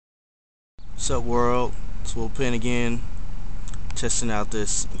What's up, world? It's Will Penn again, testing out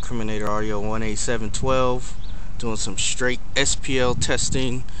this Incriminator Audio 18712, doing some straight SPL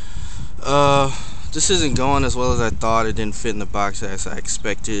testing. This isn't going as well as I thought. It didn't fit in the box as I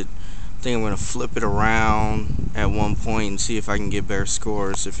expected. I think I'm going to flip it around at one point and see if I can get better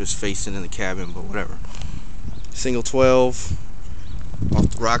scores if it's facing in the cabin, but whatever. Single 12 off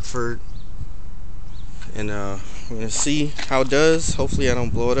the Rockford. And I'm going to see how it does. Hopefully I don't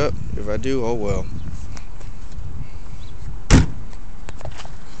blow it up. If I do, oh well.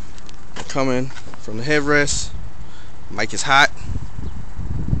 Coming from the headrest. Mic is hot.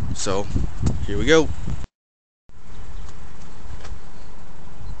 So, here we go.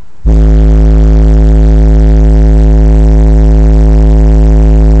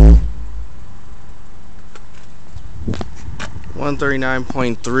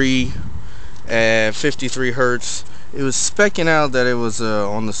 .3 at 53 hertz. It was specking out that it was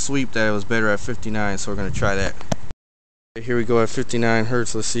on the sweep that it was better at 59, so we're going to try that. Here we go at 59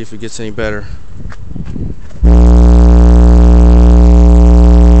 hertz. Let's see if it gets any better.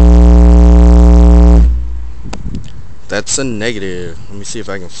 That's a negative. Let me see if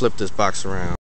I can flip this box around.